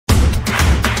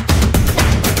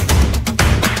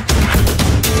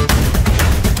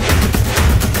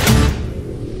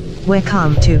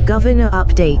Welcome to Governor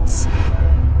Updates.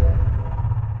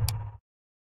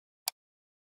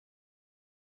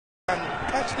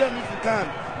 Catch them if you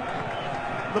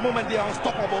can. The moment they are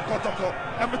unstoppable, Kotoko,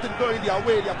 everything going their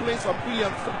way, they are playing some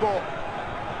brilliant football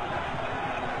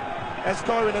and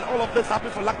scoring, and all of this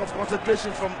happened for lack of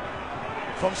concentration from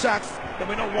Sharks. They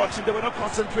were not watching, they were not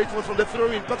concentrating. From the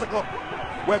throw-in, Kotoko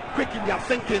were quick in their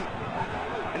thinking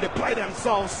and they play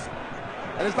themselves.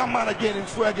 And it's that man again in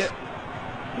Fuege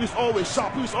who's always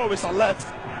sharp, who's always alert.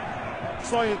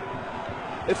 Saw him,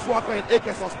 Afoakwa in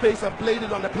acres of space and played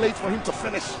it on the plate for him to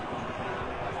finish.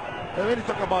 And when you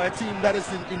talk about a team that is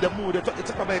in the mood, you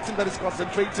talk about a team that is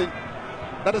concentrating,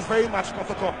 that is very much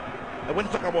Kotoko. And when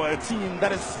you talk about a team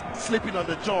that is sleeping on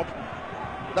the job,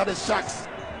 that is Sharks,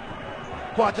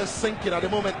 who are just sinking at the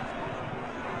moment.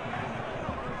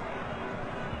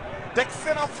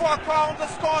 Dickson Afoakwa on the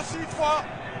score sheet for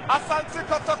Asante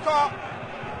Kotoko.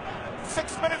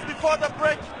 6 minutes before the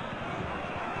break.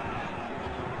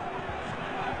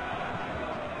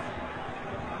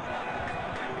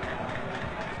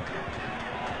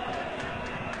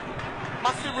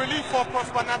 Massive relief for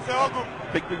Prosper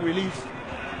Nateogu. Big relief.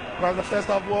 Because the first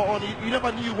half war on, you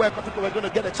never knew where Kotoko were going to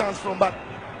get a chance from, but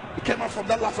it came out from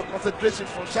that loss of concentration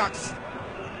from Sharks.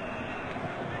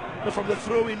 But from the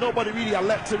throw-in, nobody really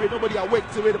alert to it, nobody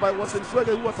awake to it, but it was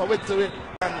Fuege who was awake to it.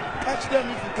 And catch them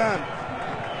if you can.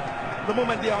 The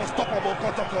moment they are unstoppable,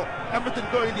 Kotoko, everything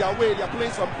going their way, they are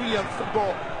playing some brilliant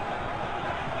football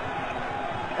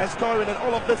and scoring, and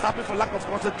all of this happened for lack of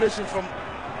concentration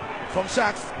from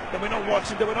Sharks. They were not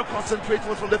watching, they were not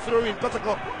concentrating. From the throw-in,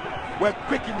 Kotoko were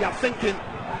quick in their thinking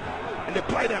and they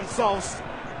play themselves.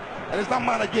 And it's that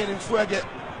man again in Fuege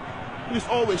who's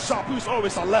always sharp, who's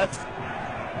always alert.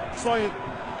 Saw him,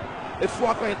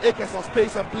 Afoakwa in acres of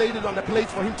space and played it on the plate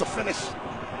for him to finish.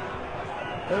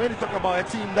 And when you talk about a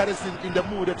team that is in the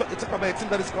mood, you talk about a team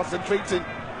that is concentrating,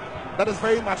 that is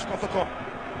very much Kotoko.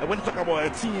 And when you talk about a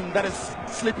team that is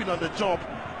sleeping on the job,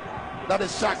 that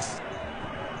is Sharks,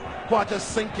 who are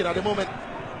just sinking at the moment.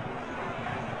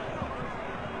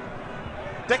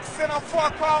 Dickson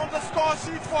Afoakwa on the score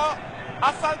sheet for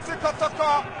Asante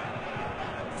Kotoko.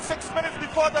 6 minutes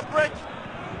before the break.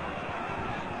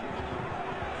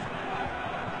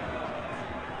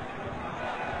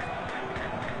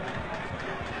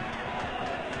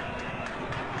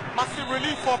 Massive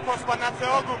relief for Prosper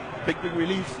Nateogu. Big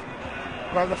relief.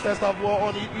 Because the first half war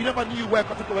on, you never knew where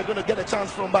Kotoko were going to get a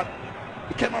chance from, but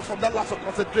it came out from that loss of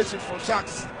concentration from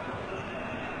Sharks.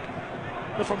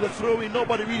 But from the throw-in,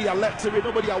 nobody really alert to it,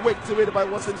 nobody awake to it, but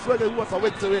it was Fuege who was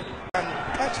awake to it. And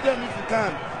catch them if you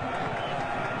can.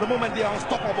 The moment they are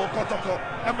unstoppable, Kotoko,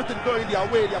 everything going their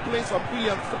way, they are playing some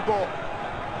brilliant football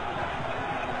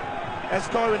and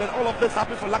scoring, and all of this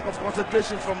happened for lack of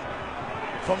concentration from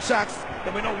Sharks. They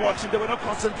were not watching, they were not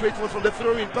concentrating. From the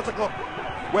throw-in, Kotoko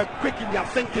were quick in their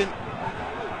thinking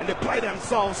and they play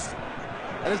themselves.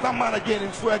 And it's that man again in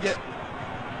Fuege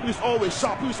who's always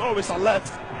sharp, who's always alert.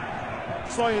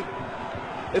 Saw him,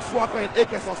 Afoakwa in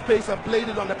acres of space and played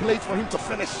it on the plate for him to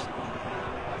finish.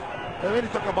 And when you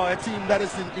talk about a team that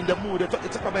is in the mood, you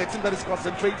talk about a team that is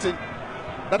concentrating,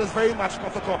 that is very much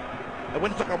Kotoko. And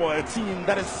when you talk about a team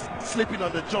that is sleeping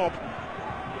on the job,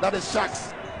 that is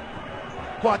Sharks,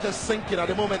 who are just sinking at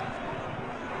the moment.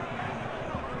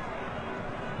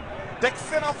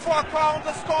 Dickson Afoakwa on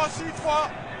the score sheet for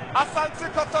Asante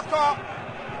Kotoko.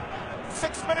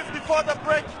 6 minutes before the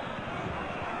break.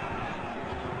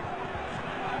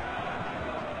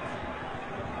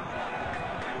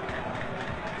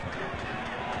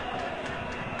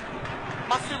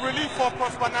 Massive relief for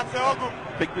Prosper Nateogu.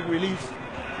 Big relief.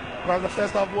 Because the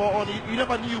first half war on, you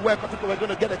never knew where Kotoko were going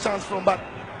to get a chance from, but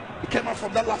it came out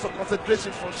from that loss of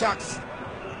concentration from Sharks.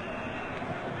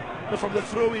 But from the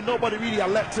throw-in, nobody really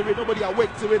alert to it, nobody awake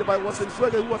to it, but it was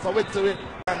Fuege who was awake to it.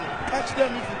 And catch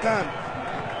them if you can.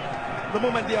 The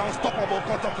moment they are unstoppable,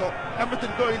 Kotoko,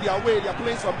 everything going their way, they are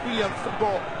playing some brilliant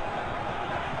football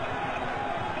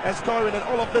and scoring, and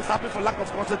all of this happened for lack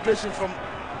of concentration from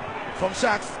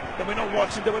Sharks. They were not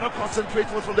watching, they were not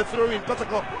concentrating. From the throw-in,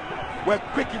 Kotoko were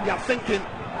quick in their thinking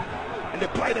and they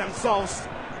play themselves.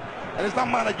 And it's that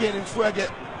man again in Fuege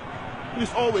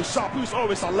who's always sharp, who's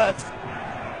always alert.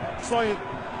 Saw him,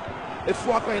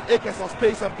 Afoakwa in acres of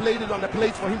space and played it on the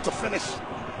plate for him to finish.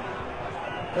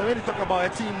 And when you talk about a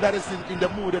team that is in the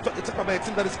mood, you talk about a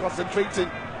team that is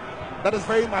concentrating, that is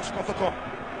very much Kotoko.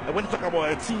 And when you talk about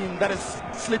a team that is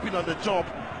sleeping on the job,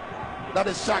 that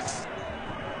is Sharks,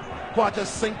 who are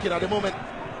just sinking at the moment.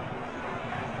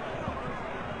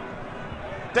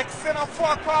 Dickson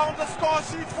Afoakwa on the score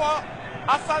sheet for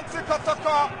Asante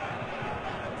Kotoko.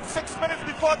 6 minutes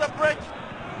before the break.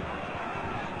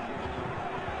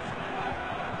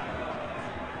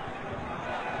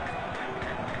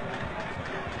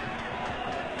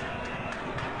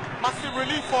 Massive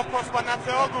relief for Prosper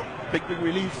Nateogu. Big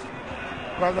relief.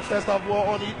 Because the first half war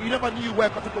on, you never knew where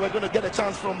Kotoko were going to get a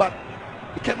chance from, but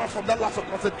it came out from that loss of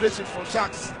concentration from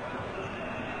Sharks.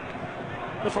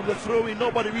 From the throw-in,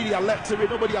 nobody really alert to it,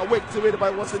 nobody awake to it,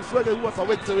 but it was Nswege who was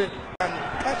awake to it. And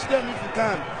catch them if you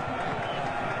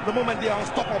can. The moment they are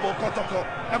unstoppable, Kotoko,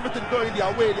 everything going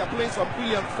their way, they are playing some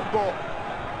brilliant football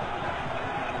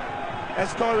and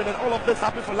scoring, and all of this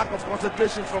happened for lack of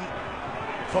concentration from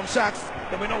Sharks.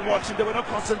 They were not watching, they were not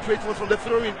concentrating. It was from the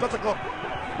throw-in. Kotoko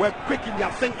were quick in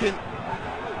their thinking,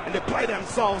 and they play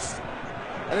themselves.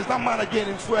 And it's that man again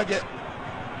in Nswege,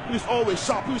 who's always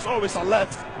sharp, who's always alert.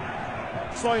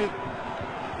 Saw him,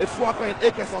 Afoakwa in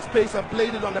acres of space and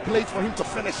played it on the plate for him to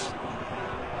finish.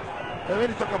 And when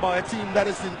you talk about a team that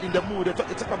is in the mood, you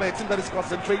talk about a team that is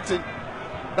concentrating,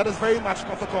 that is very much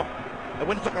Kotoko. And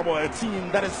when you talk about a team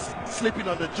that is sleeping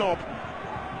on the job,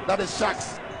 that is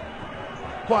Sharks,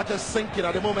 who are just sinking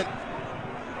at the moment.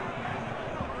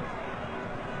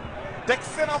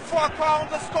 Dickson Afoakwa on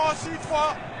the score sheet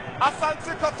for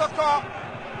Asante Kotoko.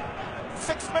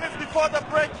 6 minutes before the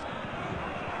break.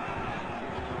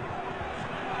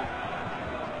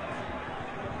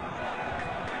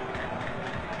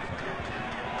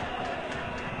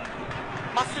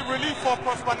 Massive relief for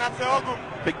Prosper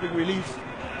Nateogu. Big relief.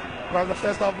 Because the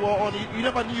first half war on, you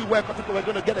never knew where Kotoko were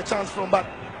going to get a chance from, but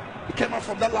it came out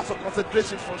from that loss of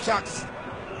concentration from Sharks.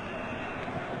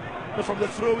 From the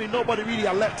throw-in, nobody really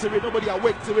alert to it, nobody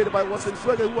awake to it, but it was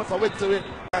Nswege who was awake to it.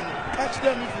 And catch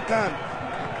them if you can.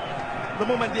 The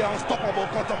moment they are unstoppable,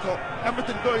 Kotoko,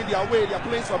 everything going their way, they are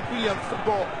playing some brilliant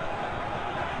football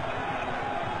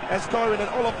and scoring, and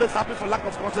all of this happened for lack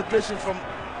of concentration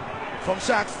from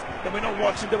Sharks. They were not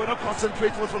watching, they were not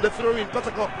concentrating. It was from the throw-in.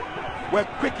 Kotoko were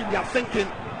quick in their thinking,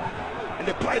 and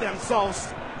they play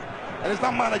themselves. And it's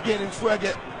that man again in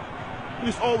Nswege,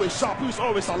 who's always sharp, who's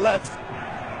always alert.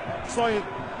 Saw him,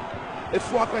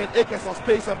 Afoakwa in acres of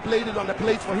space and played it on the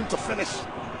plate for him to finish.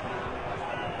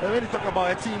 And when you talk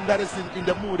about a team that is in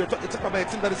the mood, you talk about a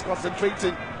team that is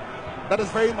concentrating, that is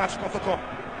very much Kotoko.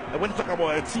 And when you talk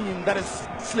about a team that is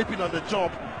sleeping on the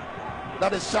job,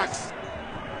 that is Sharks,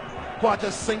 who are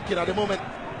just sinking at the moment.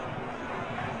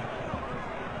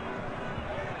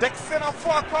 Dickson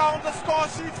Afoakwa on the score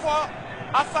sheet for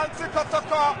Asante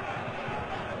Kotoko.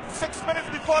 6 minutes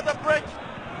before the break.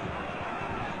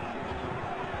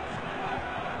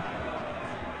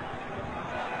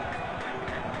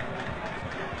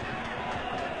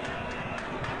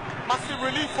 Massive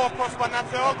relief for Prosper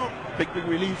Nateogu. Big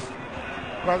relief.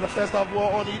 Because the first half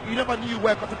war on, you never knew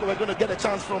where Kotoko were going to get a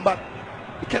chance from, but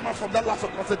it came out from that loss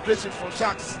of concentration from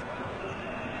Sharks.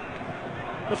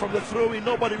 From the throw-in,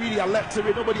 nobody really alert to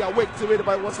it, nobody awake to it,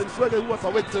 but it was Nswege who was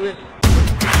awake to it.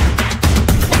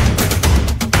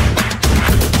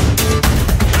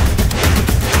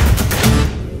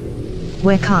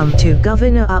 Welcome to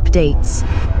Governor Updates.